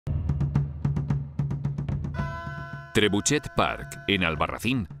Trebuchet Park, en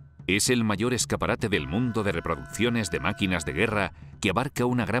Albarracín, es el mayor escaparate del mundo de reproducciones de máquinas de guerra que abarca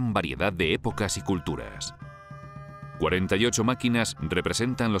una gran variedad de épocas y culturas. 48 máquinas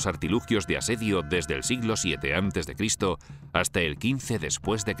representan los artilugios de asedio desde el siglo VII a.C. hasta el 15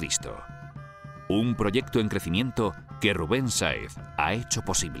 después de Cristo. Un proyecto en crecimiento que Rubén Sáez ha hecho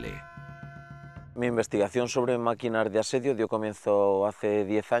posible. Mi investigación sobre máquinas de asedio dio comienzo hace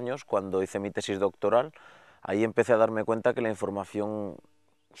 10 años, cuando hice mi tesis doctoral. Ahí empecé a darme cuenta que la información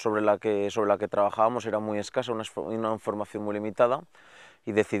sobre la que trabajábamos era muy escasa, una información muy limitada,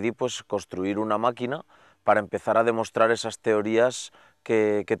 y decidí construir una máquina para empezar a demostrar esas teorías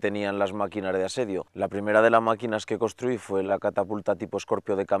que tenían las máquinas de asedio. La primera de las máquinas que construí fue la catapulta tipo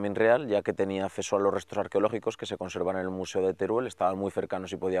Escorpio de Camin Real, ya que tenía acceso a los restos arqueológicos que se conservan en el Museo de Teruel, estaban muy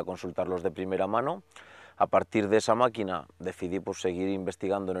cercanos y podía consultarlos de primera mano. A partir de esa máquina decidí seguir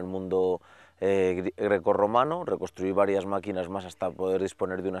investigando en el mundo grecorromano, reconstruí varias máquinas más hasta poder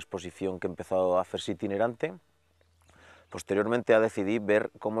disponer de una exposición que empezó a hacerse itinerante. Posteriormente decidí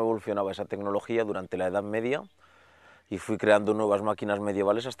ver cómo evolucionaba esa tecnología durante la Edad Media y fui creando nuevas máquinas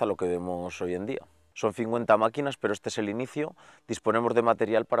medievales hasta lo que vemos hoy en día. Son 50 máquinas, pero este es el inicio. Disponemos de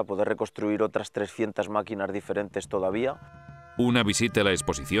material para poder reconstruir otras 300 máquinas diferentes todavía. Una visita a la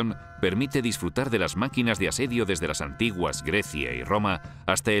exposición permite disfrutar de las máquinas de asedio desde las antiguas Grecia y Roma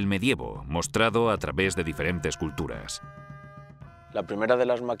hasta el medievo, mostrado a través de diferentes culturas. La primera de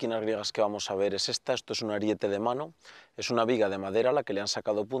las máquinas griegas que vamos a ver es esta. Esto es un ariete de mano, es una viga de madera a la que le han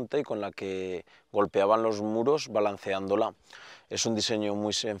sacado punta y con la que golpeaban los muros balanceándola. Es un diseño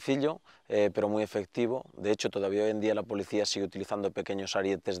muy sencillo, pero muy efectivo. De hecho, todavía hoy en día la policía sigue utilizando pequeños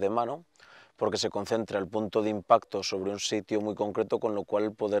arietes de mano, porque se concentra el punto de impacto sobre un sitio muy concreto, con lo cual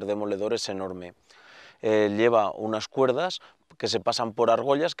el poder demoledor es enorme. Lleva unas cuerdas que se pasan por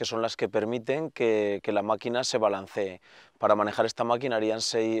argollas, que son las que permiten que la máquina se balancee. Para manejar esta máquina harían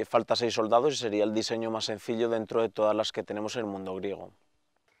falta 6 soldados y sería el diseño más sencillo dentro de todas las que tenemos en el mundo griego.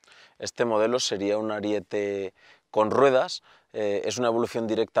 Este modelo sería un ariete con ruedas, es una evolución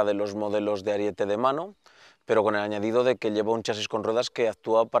directa de los modelos de ariete de mano, pero con el añadido de que lleva un chasis con ruedas que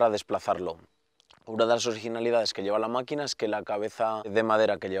actúa para desplazarlo. Una de las originalidades que lleva la máquina es que la cabeza de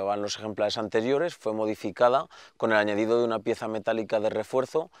madera que llevaban los ejemplares anteriores fue modificada con el añadido de una pieza metálica de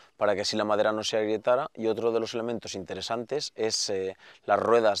refuerzo para que así la madera no se agrietara, y otro de los elementos interesantes es las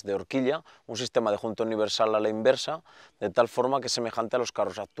ruedas de horquilla, un sistema de junta universal a la inversa, de tal forma que es semejante a los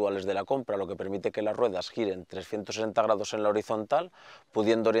carros actuales de la compra, lo que permite que las ruedas giren 360 grados en la horizontal,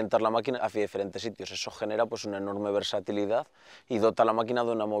 pudiendo orientar la máquina hacia diferentes sitios. Eso genera una enorme versatilidad y dota a la máquina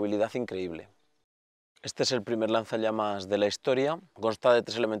de una movilidad increíble. Este es el primer lanzallamas de la historia, consta de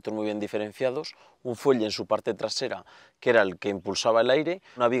 3 elementos muy bien diferenciados: un fuelle en su parte trasera, que era el que impulsaba el aire,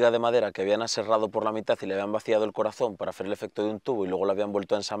 una viga de madera que habían aserrado por la mitad y le habían vaciado el corazón para hacer el efecto de un tubo y luego lo habían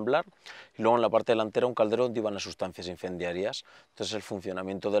vuelto a ensamblar, y luego en la parte delantera un caldero donde iban las sustancias incendiarias. Entonces el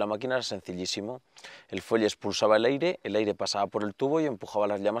funcionamiento de la máquina era sencillísimo: el fuelle expulsaba el aire pasaba por el tubo y empujaba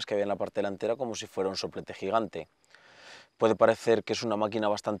las llamas que había en la parte delantera como si fuera un soplete gigante. Puede parecer que es una máquina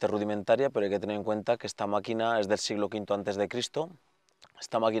bastante rudimentaria, pero hay que tener en cuenta que esta máquina es del siglo V a.C.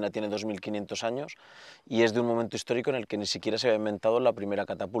 Esta máquina tiene 2500 años y es de un momento histórico en el que ni siquiera se había inventado la primera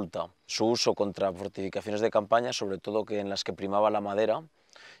catapulta. Su uso contra fortificaciones de campaña, sobre todo en las que primaba la madera,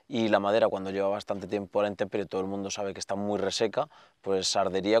 y la madera, cuando lleva bastante tiempo a la intemperie, todo el mundo sabe que está muy reseca, pues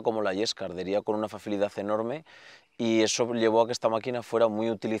ardería como la yesca, ardería con una facilidad enorme, y eso llevó a que esta máquina fuera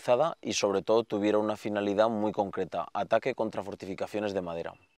muy utilizada y sobre todo tuviera una finalidad muy concreta: ataque contra fortificaciones de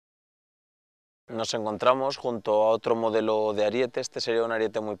madera. Nos encontramos junto a otro modelo de ariete. Este sería un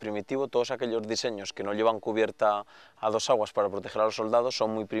ariete muy primitivo. Todos aquellos diseños que no llevan cubierta a 2 aguas para proteger a los soldados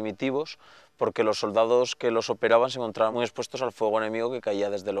son muy primitivos, porque los soldados que los operaban se encontraban muy expuestos al fuego enemigo que caía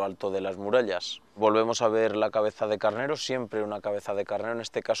desde lo alto de las murallas. Volvemos a ver la cabeza de carnero, siempre una cabeza de carnero, en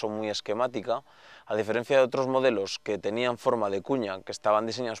este caso muy esquemática. A diferencia de otros modelos que tenían forma de cuña, que estaban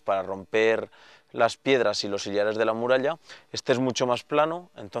diseñados para romper las piedras y los sillares de la muralla, este es mucho más plano,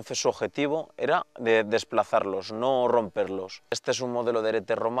 entonces su objetivo era de desplazarlos, no romperlos. Este es un modelo de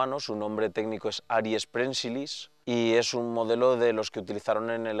ariete romano, su nombre técnico es Aries Prensilis, y es un modelo de los que utilizaron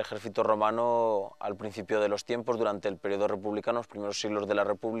en el ejército romano al principio de los tiempos, durante el periodo republicano, los primeros siglos de la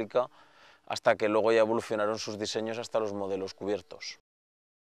República, hasta que luego ya evolucionaron sus diseños hasta los modelos cubiertos.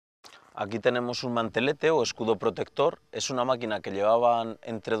 Aquí tenemos un mantelete o escudo protector. Es una máquina que llevaban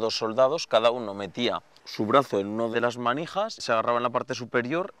entre 2 soldados, cada uno metía su brazo en una de las manijas, se agarraba en la parte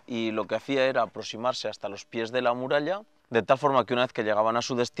superior y lo que hacía era aproximarse hasta los pies de la muralla de tal forma que una vez que llegaban a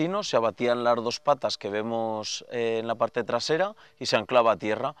su destino se abatían las dos patas que vemos en la parte trasera y se anclaba a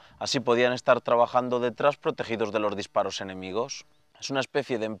tierra. Así podían estar trabajando detrás protegidos de los disparos enemigos. Es una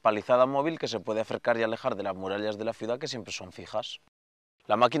especie de empalizada móvil que se puede acercar y alejar de las murallas de la ciudad, que siempre son fijas.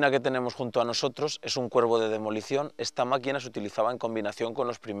 La máquina que tenemos junto a nosotros es un cuervo de demolición. Esta máquina se utilizaba en combinación con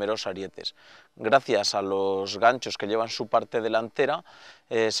los primeros arietes. Gracias a los ganchos que llevan su parte delantera,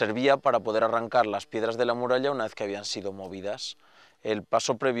 servía para poder arrancar las piedras de la muralla una vez que habían sido movidas. El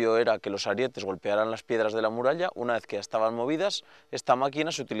paso previo era que los arietes golpearan las piedras de la muralla. Una vez que ya estaban movidas, esta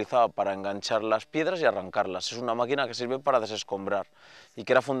máquina se utilizaba para enganchar las piedras y arrancarlas. Es una máquina que sirve para desescombrar y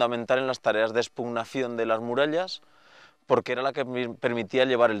que era fundamental en las tareas de expugnación de las murallas, porque era la que permitía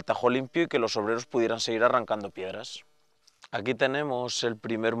llevar el tajo limpio y que los obreros pudieran seguir arrancando piedras. Aquí tenemos el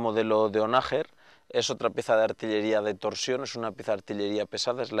primer modelo de onager. Es otra pieza de artillería de torsión, es una pieza de artillería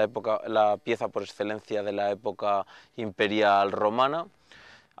pesada, es la pieza por excelencia de la época imperial romana.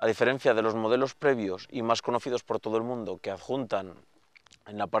 A diferencia de los modelos previos y más conocidos por todo el mundo, que adjuntan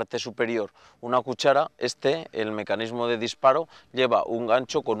en la parte superior una cuchara, el mecanismo de disparo, lleva un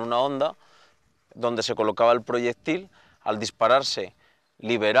gancho con una honda donde se colocaba el proyectil. Al dispararse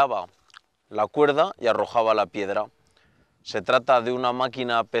liberaba la cuerda y arrojaba la piedra. Se trata de una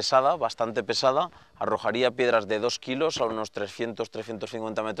máquina pesada, bastante pesada, arrojaría piedras de 2 kilos a unos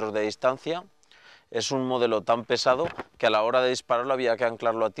 300-350 metros de distancia. Es un modelo tan pesado que a la hora de dispararlo había que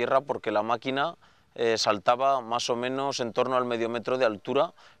anclarlo a tierra, porque la máquina saltaba más o menos en torno al medio metro de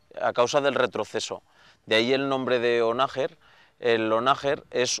altura a causa del retroceso. De ahí el nombre de onager. El onager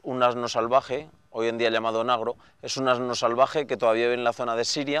es un asno salvaje, hoy en día llamado onagro, es un asno salvaje que todavía vive en la zona de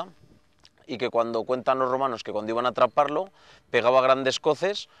Siria, y que cuando cuentan los romanos que cuando iban a atraparlo pegaba grandes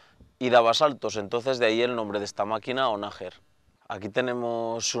coces y daba saltos, entonces de ahí el nombre de esta máquina, onager. Aquí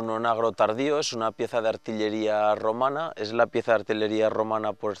tenemos un onagro tardío, es una pieza de artillería romana, es la pieza de artillería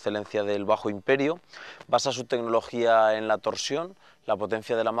romana por excelencia del Bajo Imperio. Basa su tecnología en la torsión. La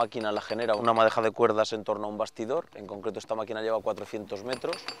potencia de la máquina la genera una madeja de cuerdas en torno a un bastidor. En concreto, esta máquina lleva 400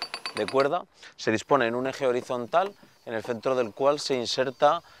 metros de cuerda. Se dispone en un eje horizontal, en el centro del cual se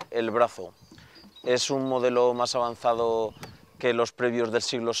inserta el brazo. Es un modelo más avanzado que los previos del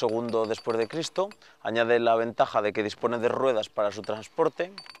siglo II después de Cristo. Añade la ventaja de que dispone de ruedas para su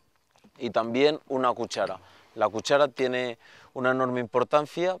transporte y también una cuchara. La cuchara tiene una enorme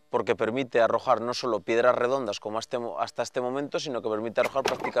importancia porque permite arrojar no solo piedras redondas como hasta este momento, sino que permite arrojar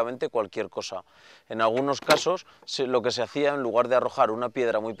prácticamente cualquier cosa. En algunos casos lo que se hacía, en lugar de arrojar una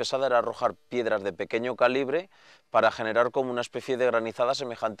piedra muy pesada, era arrojar piedras de pequeño calibre para generar como una especie de granizada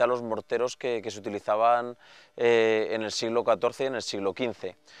semejante a los morteros que se utilizaban en el siglo XIV y en el siglo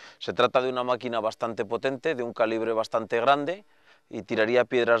XV. Se trata de una máquina bastante potente, de un calibre bastante grande, y tiraría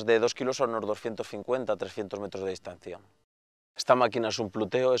piedras de 2 kilos a unos 250-300 metros de distancia. Esta máquina es un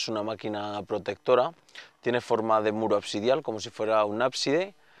pluteo, es una máquina protectora, tiene forma de muro absidial, como si fuera un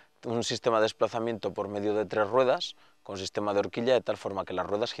ábside, un sistema de desplazamiento por medio de 3 ruedas, con sistema de horquilla, de tal forma que las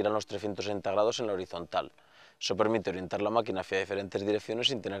ruedas giran los 360 grados en la horizontal. Eso permite orientar la máquina hacia diferentes direcciones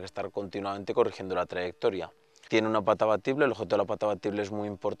sin tener que estar continuamente corrigiendo la trayectoria. Tiene una pata batible, el objeto de la pata batible es muy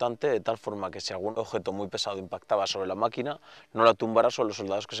importante, de tal forma que si algún objeto muy pesado impactaba sobre la máquina, no la tumbara sobre los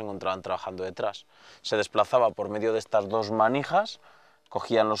soldados que se encontraban trabajando detrás. Se desplazaba por medio de estas 2 manijas,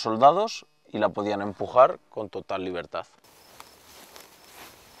 cogían los soldados y la podían empujar con total libertad.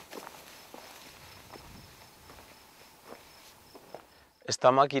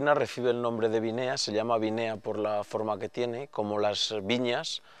 Esta máquina recibe el nombre de vinea, se llama vinea por la forma que tiene, como las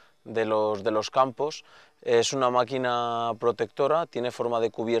viñas de los campos. Es una máquina protectora, tiene forma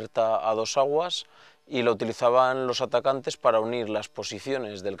de cubierta a 2 aguas y lo utilizaban los atacantes para unir las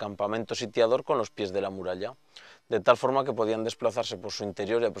posiciones del campamento sitiador con los pies de la muralla, de tal forma que podían desplazarse por su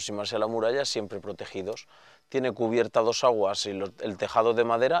interior y aproximarse a la muralla siempre protegidos. Tiene cubierta a 2 aguas y el tejado de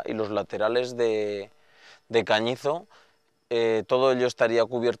madera y los laterales de cañizo. Todo ello estaría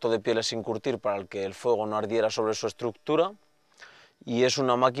cubierto de pieles sin curtir para que el fuego no ardiera sobre su estructura. Y es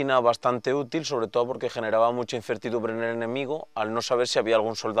una máquina bastante útil, sobre todo porque generaba mucha incertidumbre en el enemigo al no saber si había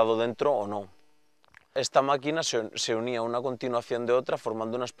algún soldado dentro o no. Esta máquina se unía una continuación de otra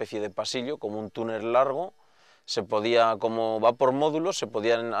formando una especie de pasillo, como un túnel largo. Como va por módulos, se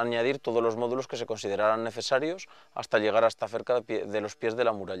podían añadir todos los módulos que se consideraran necesarios hasta llegar hasta cerca de los pies de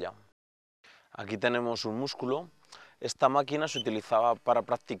la muralla. Aquí tenemos un músculo. Esta máquina se utilizaba para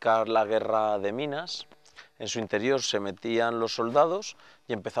practicar la guerra de minas. En su interior se metían los soldados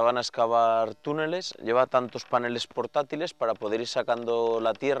y empezaban a excavar túneles. Lleva tantos paneles portátiles para poder ir sacando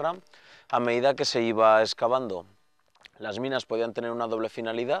la tierra a medida que se iba excavando. Las minas podían tener una doble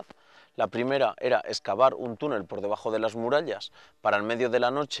finalidad. La primera era excavar un túnel por debajo de las murallas para en medio de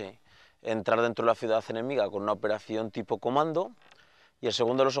la noche entrar dentro de la ciudad enemiga con una operación tipo comando, y el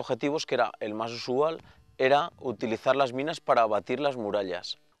segundo de los objetivos, que era el más usual, era utilizar las minas para abatir las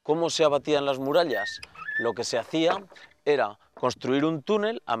murallas. ¿Cómo se abatían las murallas? Lo que se hacía era construir un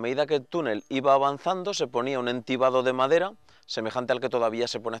túnel. A medida que el túnel iba avanzando se ponía un entibado de madera, semejante al que todavía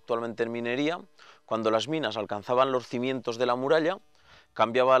se pone actualmente en minería. Cuando las minas alcanzaban los cimientos de la muralla,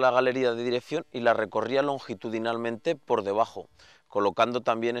 cambiaba la galería de dirección y la recorría longitudinalmente por debajo, colocando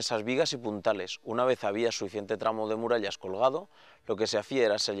también esas vigas y puntales. Una vez había suficiente tramo de murallas colgado, lo que se hacía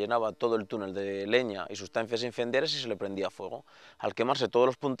era se llenaba todo el túnel de leña y sustancias incendiarias y se le prendía fuego. Al quemarse todos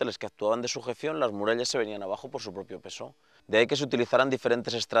los puntales que actuaban de sujeción, las murallas se venían abajo por su propio peso. De ahí que se utilizaran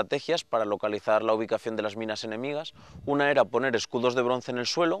diferentes estrategias para localizar la ubicación de las minas enemigas. Una era poner escudos de bronce en el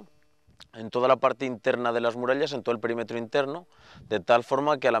suelo, en toda la parte interna de las murallas, en todo el perímetro interno, de tal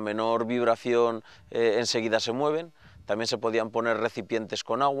forma que a la menor vibración enseguida se mueven. También se podían poner recipientes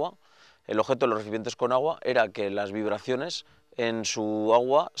con agua. El objeto de los recipientes con agua era que las vibraciones en su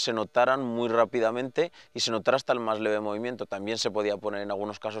agua se notaran muy rápidamente y se notara hasta el más leve movimiento. También se podía poner en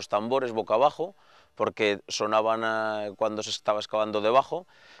algunos casos tambores boca abajo, porque sonaban cuando se estaba excavando debajo,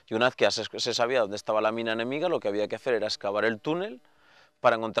 y una vez que se sabía dónde estaba la mina enemiga, lo que había que hacer era excavar el túnel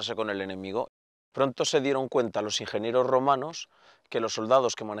para encontrarse con el enemigo. Pronto se dieron cuenta los ingenieros romanos que los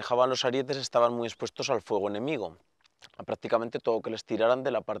soldados que manejaban los arietes estaban muy expuestos al fuego enemigo, a prácticamente todo que les tiraran de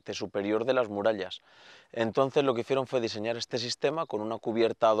la parte superior de las murallas. Entonces lo que hicieron fue diseñar este sistema con una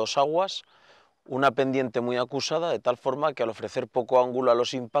cubierta a dos aguas, una pendiente muy acusada, de tal forma que al ofrecer poco ángulo a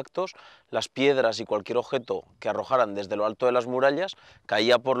los impactos, las piedras y cualquier objeto que arrojaran desde lo alto de las murallas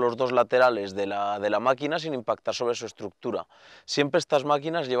caía por los dos laterales de la máquina sin impactar sobre su estructura. Siempre estas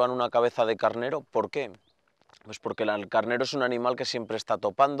máquinas llevan una cabeza de carnero. ¿Por qué? Pues porque el carnero es un animal que siempre está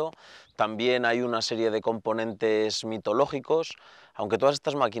topando. También hay una serie de componentes mitológicos. Aunque todas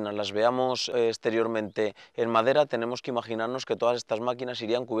estas máquinas las veamos exteriormente en madera, tenemos que imaginarnos que todas estas máquinas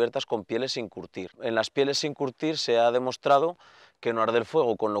irían cubiertas con pieles sin curtir. En las pieles sin curtir se ha demostrado que no arde el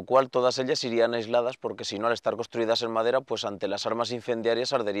fuego, con lo cual todas ellas irían aisladas, porque si no, al estar construidas en madera, pues ante las armas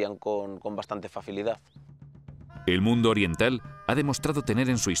incendiarias arderían con bastante facilidad. El mundo oriental ha demostrado tener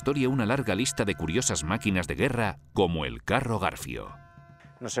en su historia una larga lista de curiosas máquinas de guerra, como el carro garfio.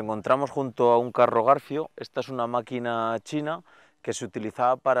 Nos encontramos junto a un carro garfio. Esta es una máquina china que se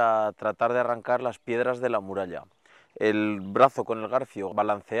utilizaba para tratar de arrancar las piedras de la muralla. El brazo con el garfio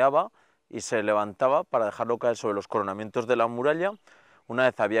balanceaba y se levantaba para dejarlo caer sobre los coronamientos de la muralla. Una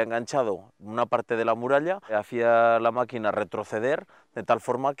vez había enganchado una parte de la muralla, hacía la máquina retroceder de tal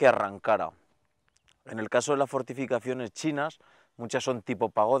forma que arrancara. En el caso de las fortificaciones chinas, muchas son tipo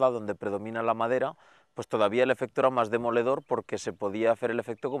pagoda, donde predomina la madera, pues todavía el efecto era más demoledor, porque se podía hacer el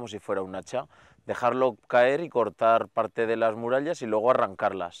efecto como si fuera un hacha, dejarlo caer y cortar parte de las murallas y luego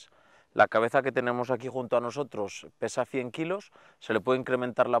arrancarlas. La cabeza que tenemos aquí junto a nosotros pesa 100 kilos, se le puede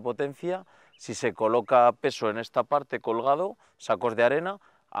incrementar la potencia si se coloca peso en esta parte colgado, sacos de arena,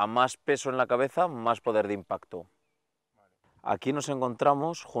 a más peso en la cabeza, más poder de impacto. Aquí nos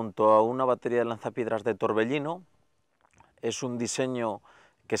encontramos junto a una batería de lanzapiedras de torbellino. Es un diseño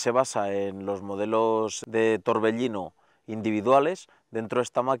que se basa en los modelos de torbellino individuales. Dentro de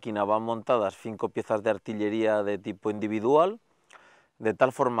esta máquina van montadas 5 piezas de artillería de tipo individual, de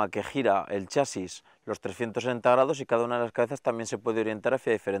tal forma que gira el chasis los 360 grados y cada una de las cabezas también se puede orientar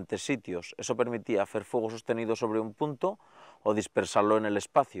hacia diferentes sitios. Eso permitía hacer fuego sostenido sobre un punto o dispersarlo en el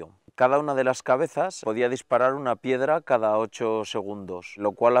espacio. Cada una de las cabezas podía disparar una piedra cada 8 segundos,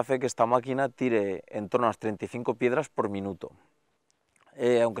 lo cual hace que esta máquina tire en torno a las 35 piedras por minuto.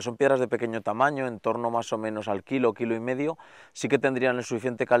 Aunque son piedras de pequeño tamaño, en torno más o menos al kilo, kilo y medio, sí que tendrían el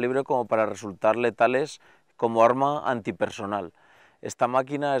suficiente calibre como para resultar letales como arma antipersonal. Esta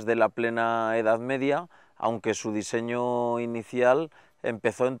máquina es de la plena Edad Media, aunque su diseño inicial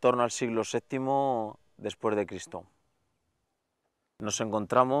empezó en torno al siglo VII después de Cristo. Nos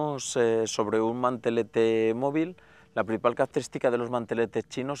encontramos sobre un mantelete móvil. La principal característica de los manteletes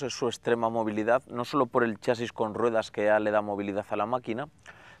chinos es su extrema movilidad, no solo por el chasis con ruedas que ya le da movilidad a la máquina,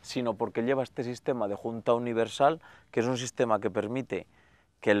 sino porque lleva este sistema de junta universal, que es un sistema que permite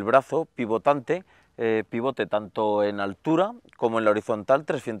que el brazo pivotante pivote tanto en altura como en la horizontal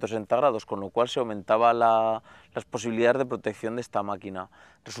 360 grados, con lo cual se aumentaba las posibilidades de protección de esta máquina.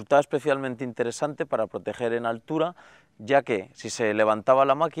 Resultaba especialmente interesante para proteger en altura, ya que si se levantaba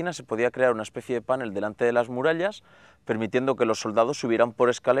la máquina se podía crear una especie de panel delante de las murallas, permitiendo que los soldados subieran por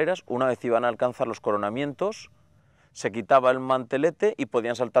escaleras. Una vez iban a alcanzar los coronamientos, se quitaba el mantelete y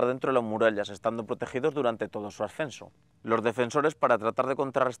podían saltar dentro de las murallas, estando protegidos durante todo su ascenso. Los defensores, para tratar de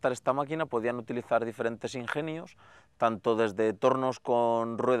contrarrestar esta máquina, podían utilizar diferentes ingenios, tanto desde tornos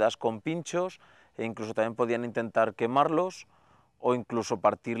con ruedas con pinchos, e incluso también podían intentar quemarlos, o incluso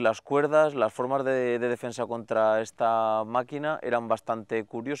partir las cuerdas. Las formas de defensa contra esta máquina eran bastante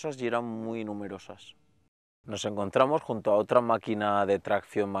curiosas y eran muy numerosas. Nos encontramos junto a otra máquina de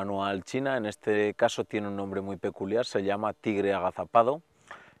tracción manual china, en este caso tiene un nombre muy peculiar, se llama tigre agazapado.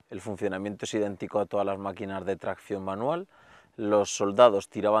 El funcionamiento es idéntico a todas las máquinas de tracción manual. Los soldados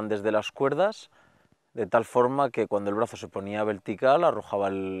tiraban desde las cuerdas, de tal forma que cuando el brazo se ponía vertical arrojaba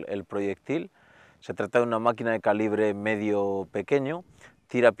el proyectil. Se trata de una máquina de calibre medio pequeño,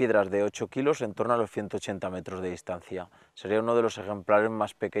 tira piedras de 8 kilos en torno a los 180 metros de distancia. Sería uno de los ejemplares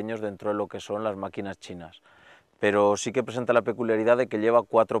más pequeños dentro de lo que son las máquinas chinas, pero sí que presenta la peculiaridad de que lleva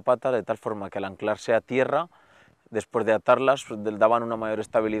 4 patas, de tal forma que al anclarse a tierra, después de atarlas, daban una mayor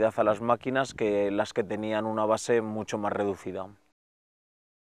estabilidad a las máquinas que las que tenían una base mucho más reducida.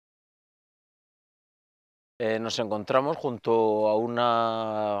 Nos encontramos junto a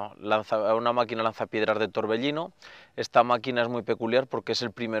una máquina lanzapiedras de Torbellino. Esta máquina es muy peculiar porque es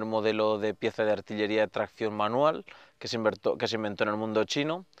el primer modelo de pieza de artillería de tracción manual que se inventó en el mundo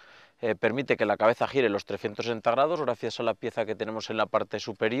chino. Permite que la cabeza gire los 360 grados gracias a la pieza que tenemos en la parte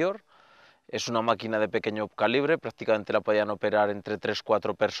superior. Es una máquina de pequeño calibre, prácticamente la podían operar entre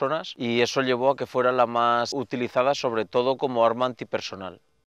 3-4 personas, y eso llevó a que fuera la más utilizada sobre todo como arma antipersonal.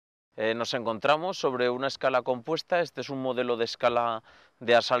 Nos encontramos sobre una escala compuesta. Este es un modelo de escala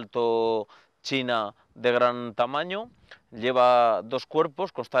de asalto china de gran tamaño. Lleva 2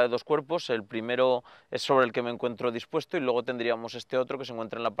 cuerpos, consta de 2 cuerpos. El primero es sobre el que me encuentro dispuesto y luego tendríamos este otro que se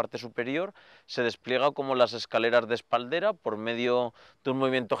encuentra en la parte superior. Se despliega como las escaleras de espaldera por medio de un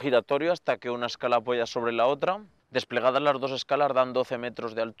movimiento giratorio hasta que una escala apoya sobre la otra. Desplegadas las 2 escalas dan 12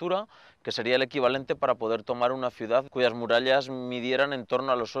 metros de altura, que sería el equivalente para poder tomar una ciudad cuyas murallas midieran en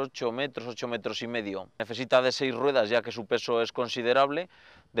torno a los 8 metros, 8 metros y medio. Necesita de 6 ruedas ya que su peso es considerable,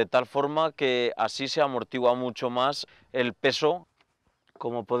 de tal forma que así se amortigua mucho más el peso.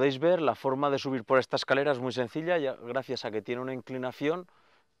 Como podéis ver, la forma de subir por esta escalera es muy sencilla, ya gracias a que tiene una inclinación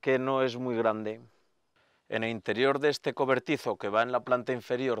que no es muy grande. En el interior de este cobertizo, que va en la planta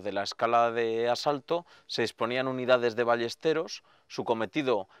inferior de la escala de asalto, se disponían unidades de ballesteros. Su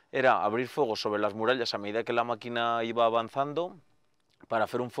cometido era abrir fuego sobre las murallas a medida que la máquina iba avanzando, para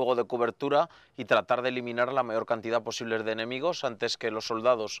hacer un fuego de cobertura y tratar de eliminar la mayor cantidad posible de enemigos antes de que los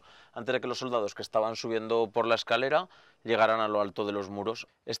soldados que estaban subiendo por la escalera llegaran a lo alto de los muros.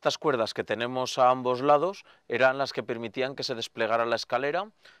 Estas cuerdas que tenemos a ambos lados eran las que permitían que se desplegara la escalera.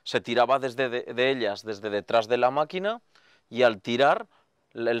 Se tiraba de ellas desde detrás de la máquina, y al tirar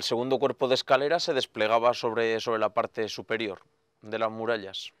el segundo cuerpo de escalera se desplegaba sobre la parte superior de las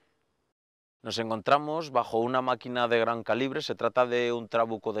murallas. Nos encontramos bajo una máquina de gran calibre. Se trata de un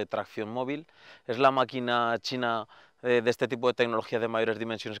trabuco de tracción móvil. Es la máquina china de este tipo de tecnología de mayores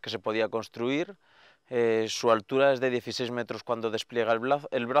dimensiones que se podía construir. Su altura es de 16 metros cuando despliega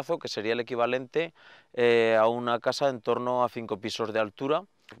el brazo, que sería el equivalente a una casa en torno a 5 pisos de altura.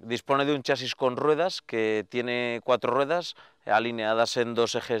 Dispone de un chasis con ruedas que tiene 4 ruedas alineadas en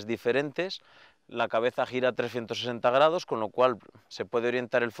 2 ejes diferentes. La cabeza gira a 360 grados, con lo cual se puede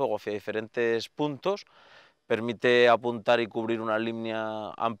orientar el fuego hacia diferentes puntos, permite apuntar y cubrir una línea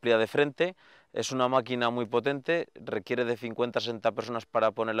amplia de frente. Es una máquina muy potente, requiere de 50-60 personas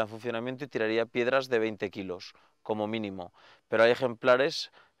para ponerla en funcionamiento y tiraría piedras de 20 kilos como mínimo, pero hay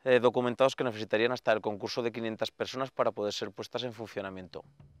ejemplares documentados que necesitarían hasta el concurso de 500 personas para poder ser puestas en funcionamiento.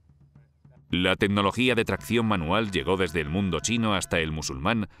 La tecnología de tracción manual llegó desde el mundo chino hasta el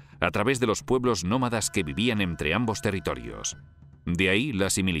musulmán a través de los pueblos nómadas que vivían entre ambos territorios. De ahí la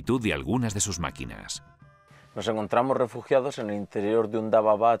similitud de algunas de sus máquinas. Nos encontramos refugiados en el interior de un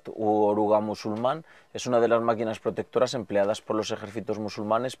dababat u oruga musulmán. Es una de las máquinas protectoras empleadas por los ejércitos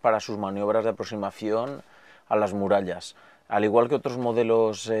musulmanes para sus maniobras de aproximación a las murallas. Al igual que otros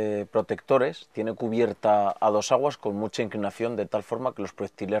modelos protectores, tiene cubierta a 2 aguas con mucha inclinación, de tal forma que los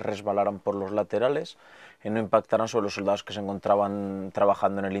proyectiles resbalaran por los laterales y no impactaran sobre los soldados que se encontraban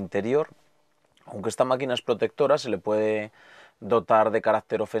trabajando en el interior. Aunque esta máquina es protectora, se le puede dotar de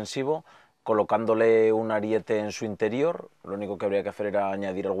carácter ofensivo, colocándole un ariete en su interior. Lo único que habría que hacer era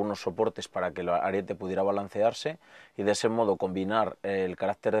añadir algunos soportes para que el ariete pudiera balancearse y de ese modo combinar el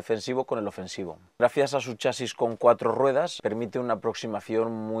carácter defensivo con el ofensivo. Gracias a su chasis con 4 ruedas permite una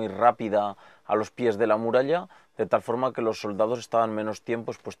aproximación muy rápida a los pies de la muralla, de tal forma que los soldados estaban menos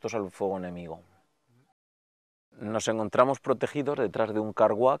tiempo expuestos al fuego enemigo. Nos encontramos protegidos detrás de un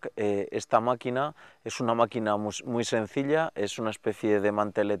carguac. Esta máquina es una máquina muy sencilla, es una especie de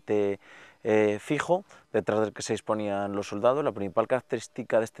mantelete fijo detrás del que se disponían los soldados. La principal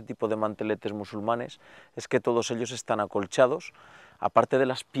característica de este tipo de manteletes musulmanes es que todos ellos están acolchados, aparte de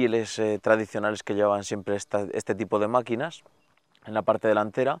las pieles tradicionales que llevaban siempre este tipo de máquinas. En la parte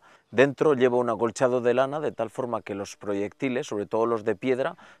delantera, dentro lleva un acolchado de lana, de tal forma que los proyectiles, sobre todo los de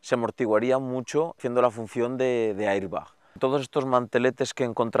piedra, se amortiguarían mucho, haciendo la función de airbag. Todos estos manteletes que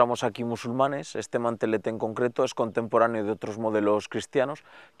encontramos aquí musulmanes, este mantelete en concreto es contemporáneo de otros modelos cristianos,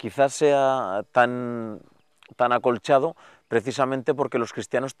 quizás sea tan acolchado precisamente porque los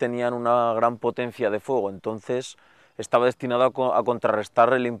cristianos tenían una gran potencia de fuego, entonces estaba destinado a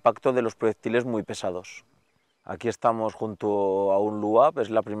contrarrestar el impacto de los proyectiles muy pesados. Aquí estamos junto a un luab,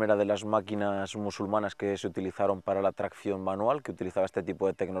 es la primera de las máquinas musulmanas que se utilizaron para la tracción manual, que utilizaba este tipo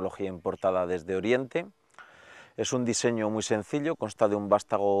de tecnología importada desde Oriente. Es un diseño muy sencillo, consta de un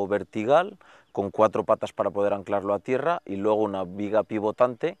vástago vertical con 4 patas para poder anclarlo a tierra y luego una viga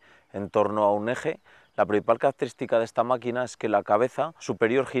pivotante en torno a un eje. La principal característica de esta máquina es que la cabeza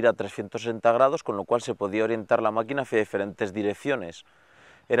superior gira a 360 grados, con lo cual se podía orientar la máquina hacia diferentes direcciones.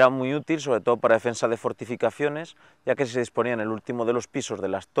 Era muy útil, sobre todo para defensa de fortificaciones, ya que si se disponía en el último de los pisos de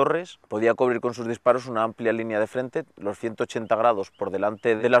las torres, podía cubrir con sus disparos una amplia línea de frente, los 180 grados por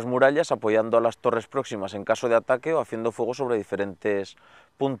delante de las murallas, apoyando a las torres próximas en caso de ataque o haciendo fuego sobre diferentes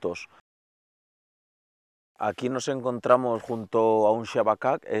puntos. Aquí nos encontramos junto a un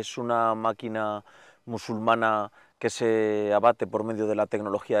shabakak, es una máquina musulmana que se abate por medio de la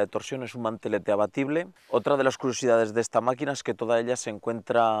tecnología de torsión, es un mantelete abatible. Otra de las curiosidades de esta máquina es que toda ella se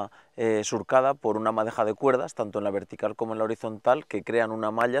encuentra surcada por una madeja de cuerdas, tanto en la vertical como en la horizontal, que crean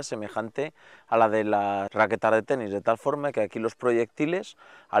una malla semejante a la de las raquetas de tenis, de tal forma que aquí los proyectiles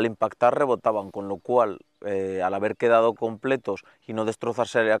al impactar rebotaban, con lo cual al haber quedado completos y no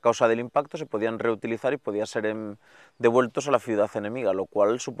destrozarse a causa del impacto, se podían reutilizar y podían ser devueltos a la ciudad enemiga, lo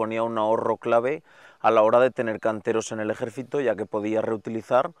cual suponía un ahorro clave a la hora de tener canteros en el ejército, ya que podía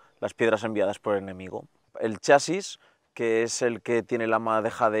reutilizar las piedras enviadas por el enemigo. El chasis, que es el que tiene la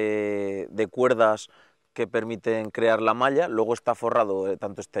madeja de cuerdas que permiten crear la malla, luego está forrado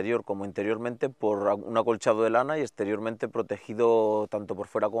tanto exterior como interiormente por un acolchado de lana y exteriormente protegido tanto por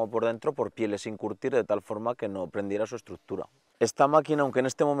fuera como por dentro por pieles sin curtir, de tal forma que no prendiera su estructura. Esta máquina, aunque en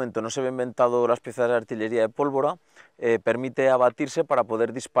este momento no se habían inventado las piezas de artillería de pólvora, permite abatirse para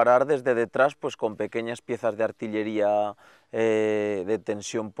poder disparar desde detrás, pues con pequeñas piezas de artillería de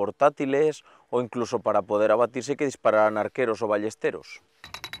tensión portátiles, o incluso para poder abatirse que dispararan arqueros o ballesteros.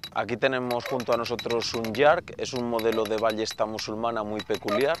 Aquí tenemos junto a nosotros un yark, es un modelo de ballesta musulmana muy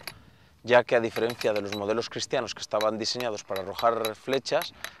peculiar, ya que a diferencia de los modelos cristianos que estaban diseñados para arrojar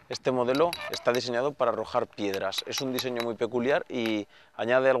flechas, este modelo está diseñado para arrojar piedras. Es un diseño muy peculiar y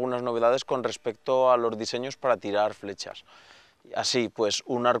añade algunas novedades con respecto a los diseños para tirar flechas. Así pues,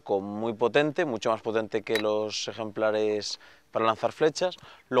 un arco muy potente, mucho más potente que los ejemplares para lanzar flechas.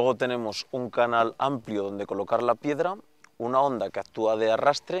 Luego tenemos un canal amplio donde colocar la piedra, una onda que actúa de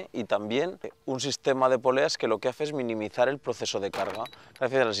arrastre y también un sistema de poleas que lo que hace es minimizar el proceso de carga.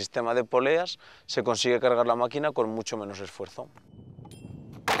 Gracias al sistema de poleas se consigue cargar la máquina con mucho menos esfuerzo.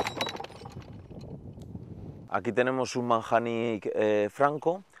 Aquí tenemos un manjanik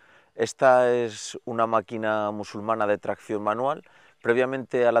franco. Esta es una máquina musulmana de tracción manual.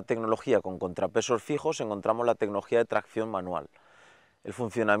 Previamente a la tecnología con contrapesos fijos encontramos la tecnología de tracción manual. El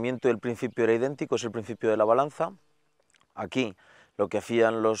funcionamiento y el principio era idéntico, es el principio de la balanza. Aquí lo que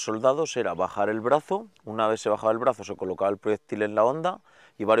hacían los soldados era bajar el brazo, una vez se bajaba el brazo se colocaba el proyectil en la honda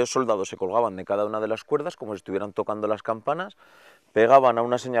y varios soldados se colgaban de cada una de las cuerdas como si estuvieran tocando las campanas, pegaban a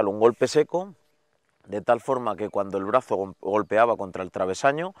una señal un golpe seco, de tal forma que cuando el brazo golpeaba contra el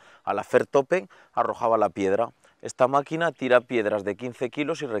travesaño, al hacer tope arrojaba la piedra. Esta máquina tira piedras de 15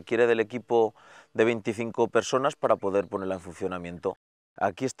 kilos y requiere del equipo de 25 personas para poder ponerla en funcionamiento.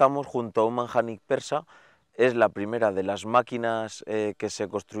 Aquí estamos junto a un manjanik persa. Es la primera de las máquinas que se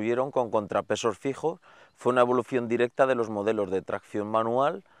construyeron con contrapesos fijos. Fue una evolución directa de los modelos de tracción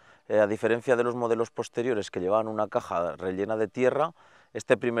manual. A diferencia de los modelos posteriores que llevaban una caja rellena de tierra,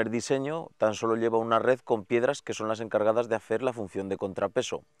 este primer diseño tan solo lleva una red con piedras que son las encargadas de hacer la función de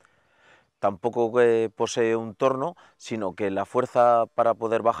contrapeso. Tampoco posee un torno, sino que la fuerza para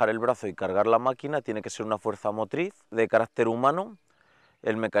poder bajar el brazo y cargar la máquina tiene que ser una fuerza motriz de carácter humano.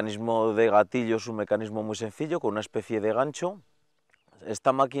 El mecanismo de gatillo es un mecanismo muy sencillo, con una especie de gancho.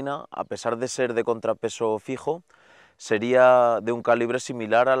 Esta máquina, a pesar de ser de contrapeso fijo, sería de un calibre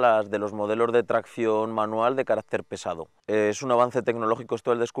similar a las de los modelos de tracción manual de carácter pesado. Es un avance tecnológico,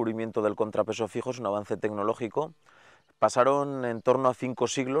 esto del descubrimiento del contrapeso fijo es un avance tecnológico. Pasaron en torno a 5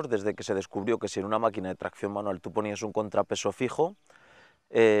 siglos desde que se descubrió que si en una máquina de tracción manual tú ponías un contrapeso fijo,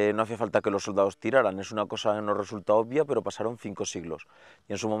 no hacía falta que los soldados tiraran. Es una cosa que no resulta obvia, pero pasaron 5 siglos.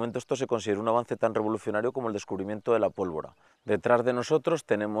 Y en su momento esto se consideró un avance tan revolucionario como el descubrimiento de la pólvora. Detrás de nosotros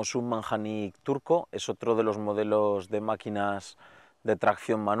tenemos un manjanik turco, es otro de los modelos de máquinas de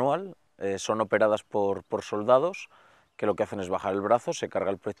tracción manual, son operadas por soldados, que lo que hacen es bajar el brazo, se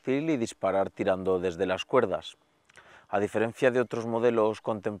carga el proyectil y disparar tirando desde las cuerdas. A diferencia de otros modelos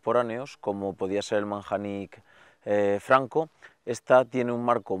contemporáneos, como podía ser el manjanik franco, esta tiene un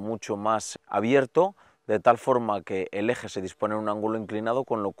marco mucho más abierto, de tal forma que el eje se dispone en un ángulo inclinado,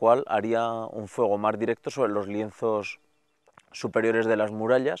 con lo cual haría un fuego más directo sobre los lienzos superiores de las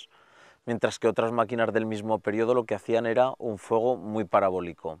murallas, mientras que otras máquinas del mismo periodo lo que hacían era un fuego muy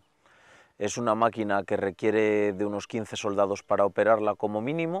parabólico. Es una máquina que requiere de unos 15 soldados para operarla como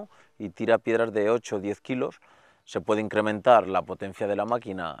mínimo y tira piedras de 8 o 10 kilos. Se puede incrementar la potencia de la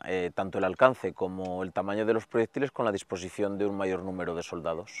máquina, tanto el alcance como el tamaño de los proyectiles, con la disposición de un mayor número de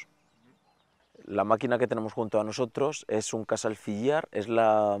soldados. La máquina que tenemos junto a nosotros es un casalfillar, es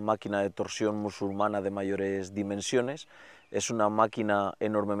la máquina de torsión musulmana de mayores dimensiones. Es una máquina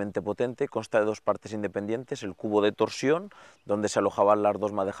enormemente potente, consta de 2 partes independientes, el cubo de torsión, donde se alojaban las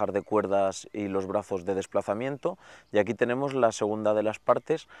 2 madejas de cuerdas y los brazos de desplazamiento, y aquí tenemos la segunda de las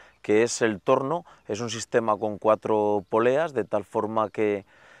partes, que es el torno. Es un sistema con 4 poleas, de tal forma que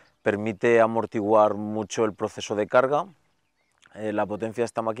permite amortiguar mucho el proceso de carga. La potencia de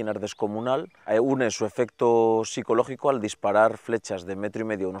esta máquina es descomunal, une su efecto psicológico al disparar flechas de 1,5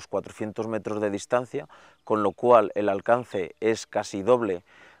 metros a unos 400 metros de distancia, con lo cual el alcance es casi doble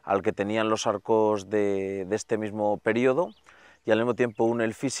al que tenían los arcos de este mismo periodo, y al mismo tiempo une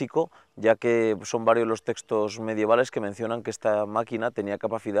el físico, ya que son varios los textos medievales que mencionan que esta máquina tenía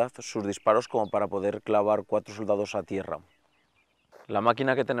capacidad, sus disparos, como para poder clavar 4 soldados a tierra. La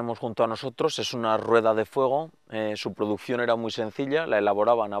máquina que tenemos junto a nosotros es una rueda de fuego. Su producción era muy sencilla, la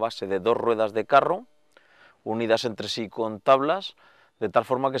elaboraban a base de 2 ruedas de carro unidas entre sí con tablas, de tal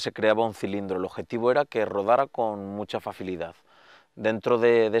forma que se creaba un cilindro. El objetivo era que rodara con mucha facilidad. Dentro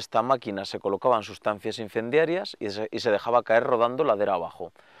de esta máquina se colocaban sustancias incendiarias y se dejaba caer rodando ladera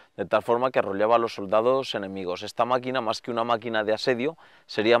abajo, de tal forma que arrollaba a los soldados enemigos. Esta máquina, más que una máquina de asedio,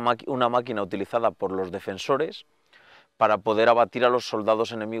 sería una máquina utilizada por los defensores para poder abatir a los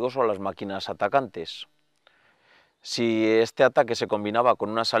soldados enemigos o a las máquinas atacantes. Si este ataque se combinaba con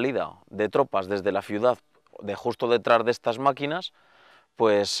una salida de tropas desde la ciudad, de justo detrás de estas máquinas,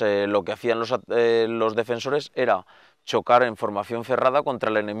 pues lo que hacían los defensores era chocar en formación cerrada contra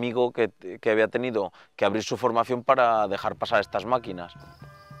el enemigo que había tenido que abrir su formación para dejar pasar estas máquinas.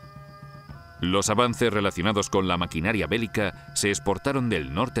 Los avances relacionados con la maquinaria bélica se exportaron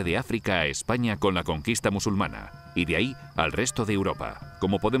del norte de África a España con la conquista musulmana y de ahí al resto de Europa,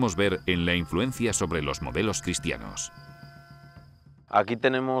 como podemos ver en la influencia sobre los modelos cristianos. Aquí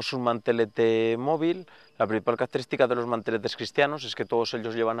tenemos un mantelete móvil. La principal característica de los manteletes cristianos es que todos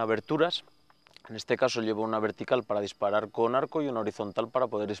ellos llevan aberturas. En este caso lleva una vertical para disparar con arco y una horizontal para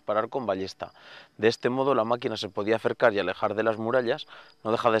poder disparar con ballesta. De este modo la máquina se podía acercar y alejar de las murallas.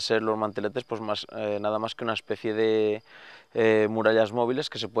 No deja de ser los manteletes pues nada más que una especie de murallas móviles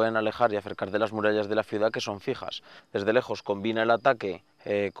que se pueden alejar y acercar de las murallas de la ciudad, que son fijas. Desde lejos combina el ataque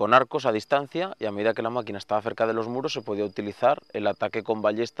con arcos a distancia, y a medida que la máquina estaba cerca de los muros se podía utilizar el ataque con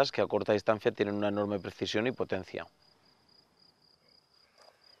ballestas, que a corta distancia tienen una enorme precisión y potencia.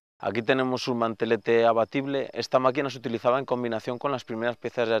 Aquí tenemos un mantelete abatible. Esta máquina se utilizaba en combinación con las primeras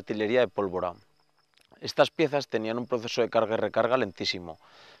piezas de artillería de pólvora. Estas piezas tenían un proceso de carga y recarga lentísimo.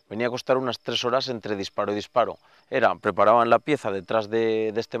 Venía a costar unas 3 horas entre disparo y disparo. Preparaban la pieza detrás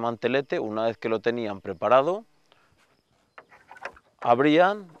de este mantelete. Una vez que lo tenían preparado,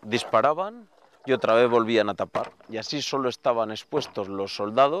 abrían, disparaban y otra vez volvían a tapar. Y así solo estaban expuestos los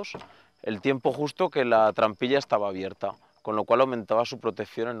soldados el tiempo justo que la trampilla estaba abierta, con lo cual aumentaba su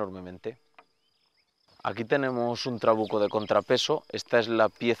protección enormemente. Aquí tenemos un trabuco de contrapeso. Esta es la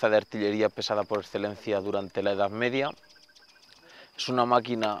pieza de artillería pesada por excelencia durante la Edad Media. Es una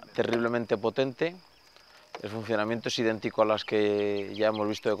máquina terriblemente potente. El funcionamiento es idéntico a las que ya hemos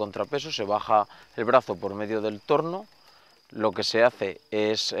visto de contrapeso. Se baja el brazo por medio del torno. Lo que se hace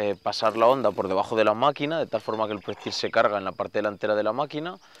es pasar la honda por debajo de la máquina, de tal forma que el proyectil se carga en la parte delantera de la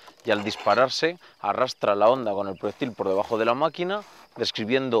máquina, y al dispararse arrastra la honda con el proyectil por debajo de la máquina,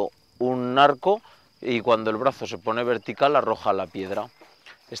 describiendo un arco, y cuando el brazo se pone vertical arroja la piedra.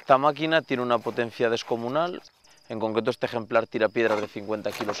 Esta máquina tiene una potencia descomunal. En concreto, este ejemplar tira piedras de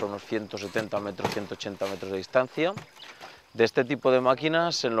 50 kilos a unos 170 metros, 180 metros de distancia. De este tipo de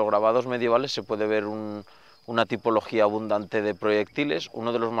máquinas, en los grabados medievales se puede ver una tipología abundante de proyectiles.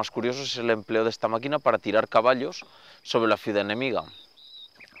 Uno de los más curiosos es el empleo de esta máquina para tirar caballos sobre la ciudad enemiga.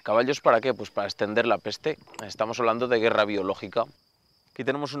 ¿Caballos para qué? Pues para extender la peste. Estamos hablando de guerra biológica. Aquí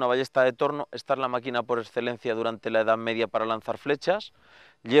tenemos una ballesta de torno. Esta es la máquina por excelencia durante la Edad Media para lanzar flechas.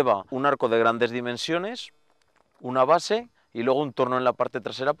 Lleva un arco de grandes dimensiones, una base y luego un torno en la parte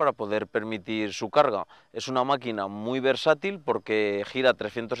trasera para poder permitir su carga. Es una máquina muy versátil porque gira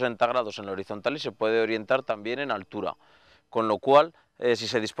 360 grados en la horizontal y se puede orientar también en altura, con lo cual si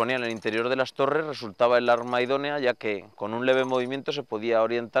se disponía en el interior de las torres resultaba el arma idónea, ya que con un leve movimiento se podía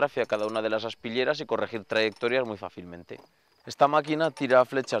orientar hacia cada una de las aspilleras y corregir trayectorias muy fácilmente. Esta máquina tira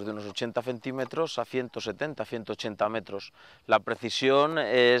flechas de unos 80 centímetros a 170, 180 metros. La precisión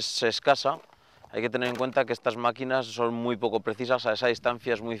es escasa. Hay que tener en cuenta que estas máquinas son muy poco precisas, a esa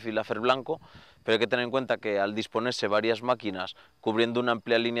distancia es muy difícil hacer blanco, pero hay que tener en cuenta que al disponerse varias máquinas cubriendo una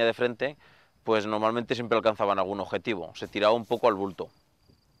amplia línea de frente, pues normalmente siempre alcanzaban algún objetivo, se tiraba un poco al bulto.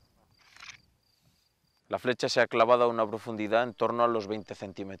 La flecha se ha clavado a una profundidad en torno a los 20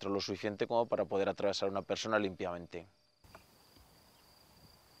 centímetros, lo suficiente como para poder atravesar a una persona limpiamente.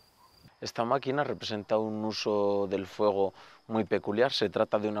 Esta máquina representa un uso del fuego muy peculiar, se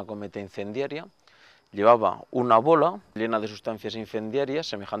trata de una cometa incendiaria. Llevaba una bola llena de sustancias incendiarias,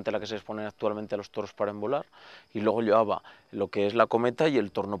 semejante a la que se expone actualmente a los toros para embolar, y luego llevaba lo que es la cometa y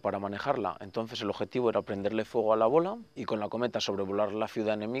el torno para manejarla. Entonces el objetivo era prenderle fuego a la bola y con la cometa sobrevolar la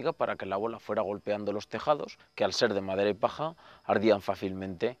ciudad enemiga para que la bola fuera golpeando los tejados, que al ser de madera y paja ardían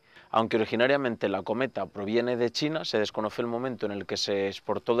fácilmente. Aunque originariamente la cometa proviene de China, se desconoce el momento en el que se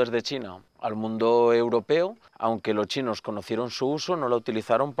exportó desde China al mundo europeo. Aunque los chinos conocieron su uso, no la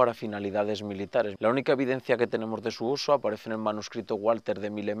utilizaron para finalidades militares. La única evidencia que tenemos de su uso aparece en el manuscrito Walter de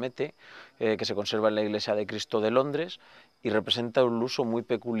Milemete, que se conserva en la iglesia de Cristo de Londres, y representa un uso muy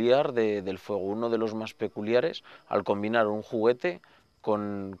peculiar del fuego, uno de los más peculiares, al combinar un juguete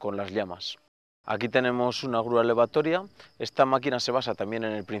con las llamas. Aquí tenemos una grúa elevatoria. Esta máquina se basa también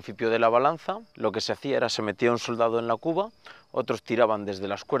en el principio de la balanza. Lo que se hacía era se metía un soldado en la cuba, otros tiraban desde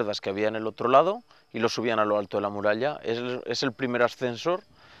las cuerdas que había en el otro lado y lo subían a lo alto de la muralla. Es el primer ascensor,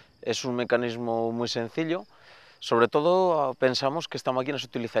 es un mecanismo muy sencillo. Sobre todo pensamos que esta máquina se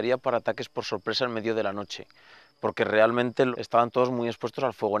utilizaría para ataques por sorpresa en medio de la noche, porque realmente estaban todos muy expuestos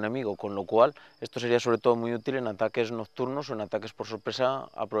al fuego enemigo, con lo cual esto sería sobre todo muy útil en ataques nocturnos o en ataques por sorpresa,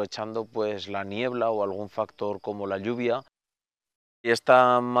 aprovechando pues la niebla o algún factor como la lluvia. Y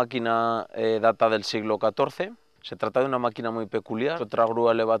esta máquina data del siglo XIV. Se trata de una máquina muy peculiar, otra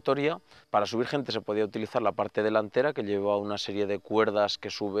grúa elevatoria. Para subir gente se podía utilizar la parte delantera, que lleva una serie de cuerdas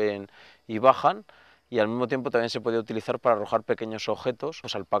que suben y bajan, y al mismo tiempo también se podía utilizar para arrojar pequeños objetos,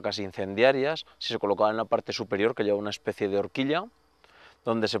 pues alpacas incendiarias, si se colocaban en la parte superior, que lleva una especie de horquilla,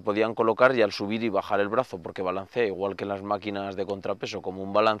 donde se podían colocar y al subir y bajar el brazo, porque balancea igual que en las máquinas de contrapeso como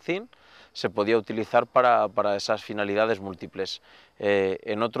un balancín, se podía utilizar para esas finalidades múltiples.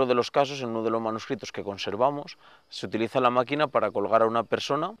 En otro de los casos, en uno de los manuscritos que conservamos, se utiliza la máquina para colgar a una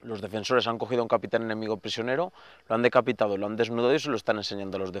persona. Los defensores han cogido a un capitán enemigo prisionero, lo han decapitado, lo han desnudado y se lo están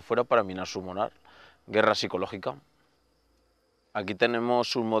enseñando a los de fuera para minar su moral. Guerra psicológica. Aquí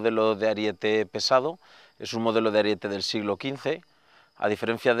tenemos un modelo de ariete pesado, es un modelo de ariete del siglo XV. A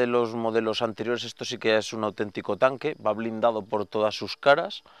diferencia de los modelos anteriores, esto sí que es un auténtico tanque, va blindado por todas sus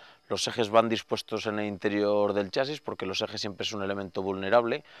caras, los ejes van dispuestos en el interior del chasis, porque los ejes siempre es un elemento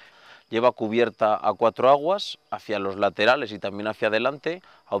vulnerable. Lleva cubierta a 4 aguas, hacia los laterales y también hacia adelante,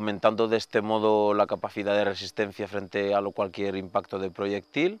 aumentando de este modo la capacidad de resistencia frente a cualquier impacto de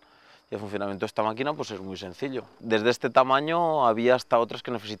proyectil. Y el funcionamiento de esta máquina pues es muy sencillo. Desde este tamaño había hasta otras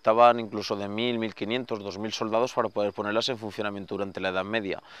que necesitaban incluso de 1000, 1500, 2000 soldados para poder ponerlas en funcionamiento durante la Edad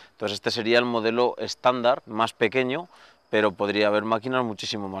Media. Entonces este sería el modelo estándar, más pequeño, pero podría haber máquinas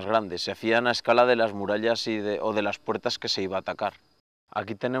muchísimo más grandes. Se hacían a escala de las murallas o de las puertas que se iba a atacar.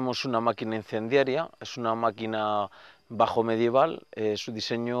 Aquí tenemos una máquina incendiaria, es una máquina bajo medieval, su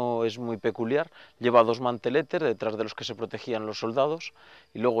diseño es muy peculiar, lleva 2 manteletes detrás de los que se protegían los soldados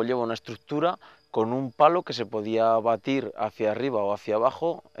y luego lleva una estructura con un palo que se podía batir hacia arriba o hacia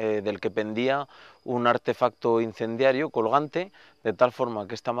abajo, del que pendía un artefacto incendiario colgante, de tal forma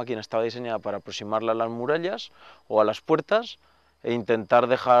que esta máquina estaba diseñada para aproximarla a las murallas o a las puertas e intentar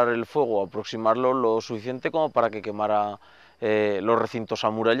dejar el fuego, aproximarlo lo suficiente como para que quemara los recintos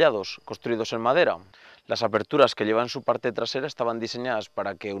amurallados construidos en madera. Las aperturas que llevan en su parte trasera estaban diseñadas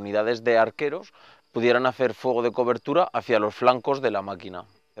para que unidades de arqueros pudieran hacer fuego de cobertura hacia los flancos de la máquina.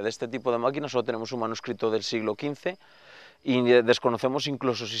 De este tipo de máquinas solo tenemos un manuscrito del siglo XV y desconocemos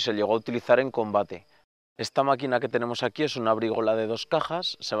incluso si se llegó a utilizar en combate. Esta máquina que tenemos aquí es una brigola de 2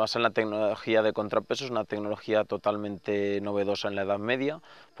 cajas, se basa en la tecnología de contrapesos, una tecnología totalmente novedosa en la Edad Media,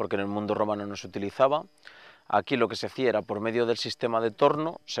 porque en el mundo romano no se utilizaba. Aquí lo que se hacía era, por medio del sistema de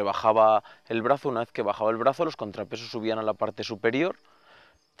torno, se bajaba el brazo. Una vez que bajaba el brazo, los contrapesos subían a la parte superior.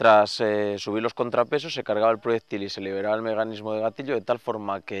 Tras subir los contrapesos, se cargaba el proyectil y se liberaba el mecanismo de gatillo, de tal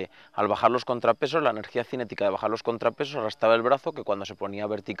forma que al bajar los contrapesos, la energía cinética de bajar los contrapesos arrastraba el brazo, que cuando se ponía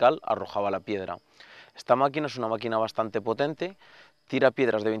vertical arrojaba la piedra. Esta máquina es una máquina bastante potente, tira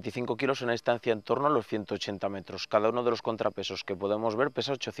piedras de 25 kilos en una distancia en torno a los 180 metros. Cada uno de los contrapesos que podemos ver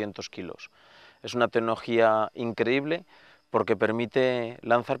pesa 800 kilos. Es una tecnología increíble porque permite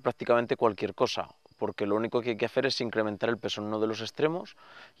lanzar prácticamente cualquier cosa, porque lo único que hay que hacer es incrementar el peso en uno de los extremos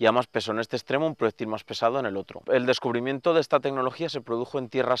y a más peso en este extremo, un proyectil más pesado en el otro. El descubrimiento de esta tecnología se produjo en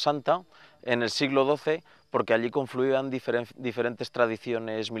Tierra Santa en el siglo XII, porque allí confluían diferentes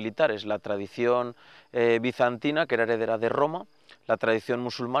tradiciones militares, la tradición bizantina, que era heredera de Roma, la tradición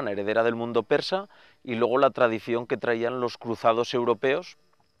musulmana, heredera del mundo persa, y luego la tradición que traían los cruzados europeos,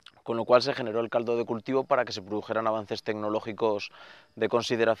 con lo cual se generó el caldo de cultivo para que se produjeran avances tecnológicos de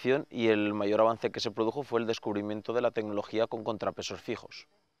consideración, y el mayor avance que se produjo fue el descubrimiento de la tecnología con contrapesos fijos.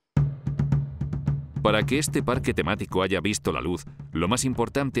 Para que este parque temático haya visto la luz, lo más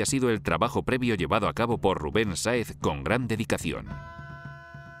importante ha sido el trabajo previo llevado a cabo por Rubén Sáez con gran dedicación.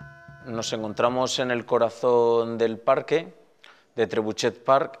 Nos encontramos en el corazón del parque de Trebuchet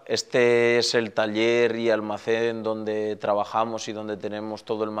Park. Este es el taller y almacén donde trabajamos y donde tenemos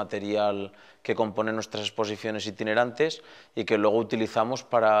todo el material que compone nuestras exposiciones itinerantes y que luego utilizamos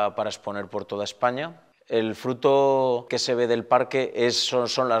para exponer por toda España. El fruto que se ve del parque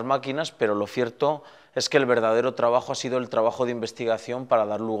son las máquinas, pero lo cierto es que el verdadero trabajo ha sido el trabajo de investigación para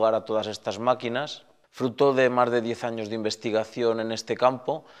dar lugar a todas estas máquinas. Fruto de más de 10 años de investigación en este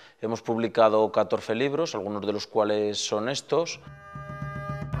campo, hemos publicado 14 libros, algunos de los cuales son estos.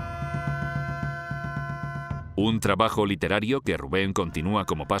 Un trabajo literario que Rubén continúa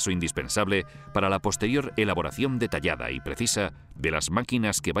como paso indispensable para la posterior elaboración detallada y precisa de las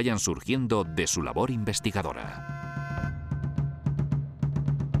máquinas que vayan surgiendo de su labor investigadora.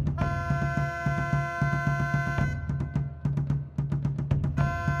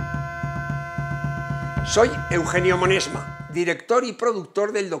 Soy Eugenio Monesma, director y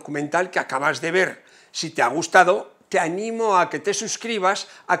productor del documental que acabas de ver. Si te ha gustado, te animo a que te suscribas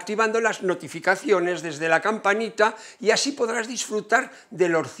activando las notificaciones desde la campanita y así podrás disfrutar de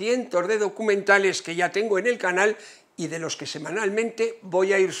los cientos de documentales que ya tengo en el canal y de los que semanalmente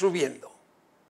voy a ir subiendo.